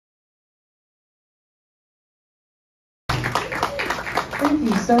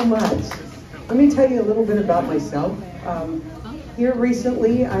Thank you so much. Let me tell you a little bit about myself. Here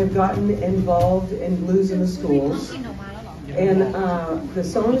recently, I've gotten involved in blues in the schools. And the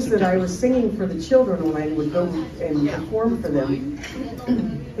songs that I was singing for the children when I would go and perform for them,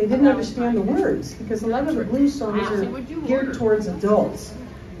 they didn't understand the words because a lot of the blues songs are geared towards adults.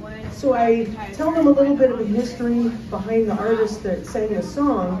 So I tell them a little bit of the history behind the artist that sang the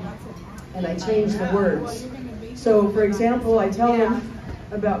song, and I change the words. So, for example, I tell them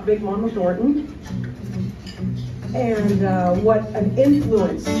about Big Mama Thornton and what an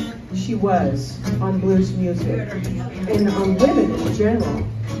influence she was on blues music and on women in general.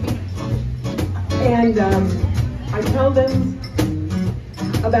 And I tell them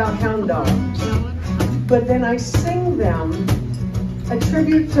about Hound Dog, but then I sing them a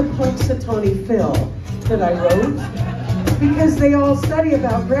tribute to Punxsutawney Phil that I wrote because they all study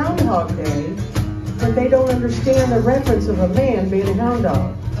about Groundhog Day, but they don't understand the reference of a man being a hound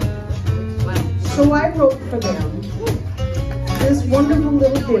dog. So I wrote for them this wonderful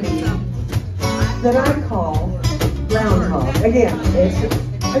little ditty that I call Groundhog. Again, it's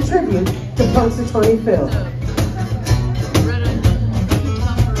a tribute to Punxsutawney Phil.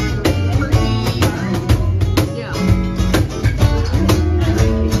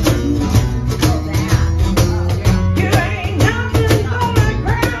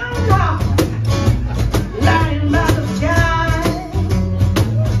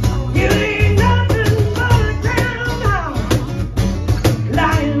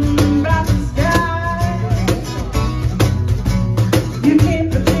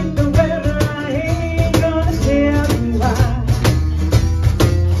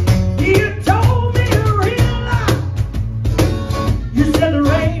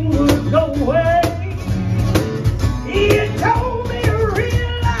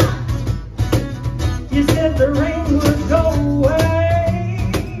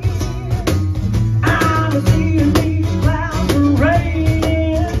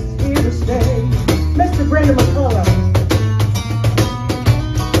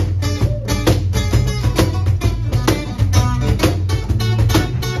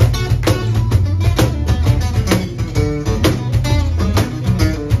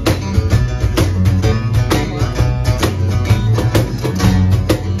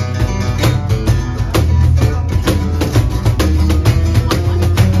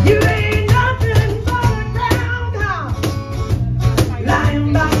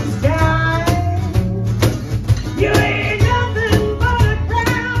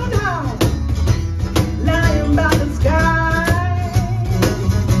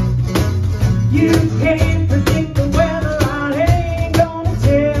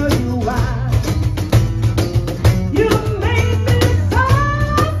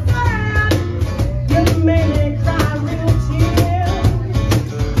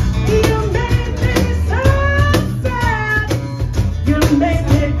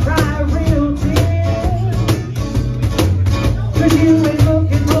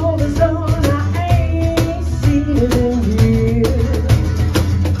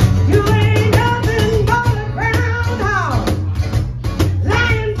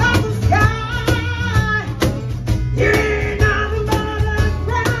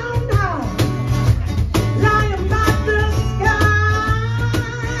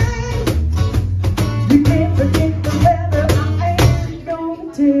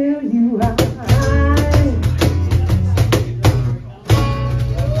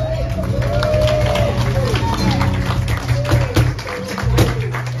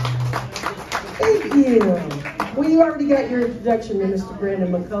 Introduction to Mr.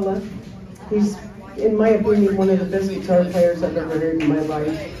 Brandon McCullough. He's, in my opinion, one of the best guitar players I've ever heard in my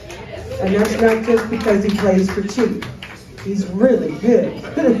life. And that's not just because he plays for cheap. He's really good.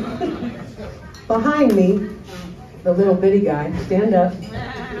 Behind me, the little bitty guy, stand up,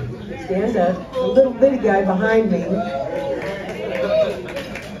 the little bitty guy behind me,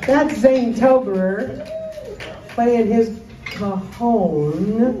 that's Zane Toberer playing his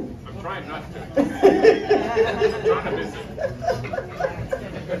cajon. I'm trying not to.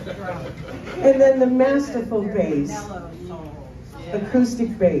 And then the masterful bass,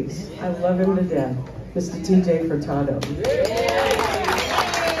 acoustic bass. I love him to death, Mr. TJ Furtado.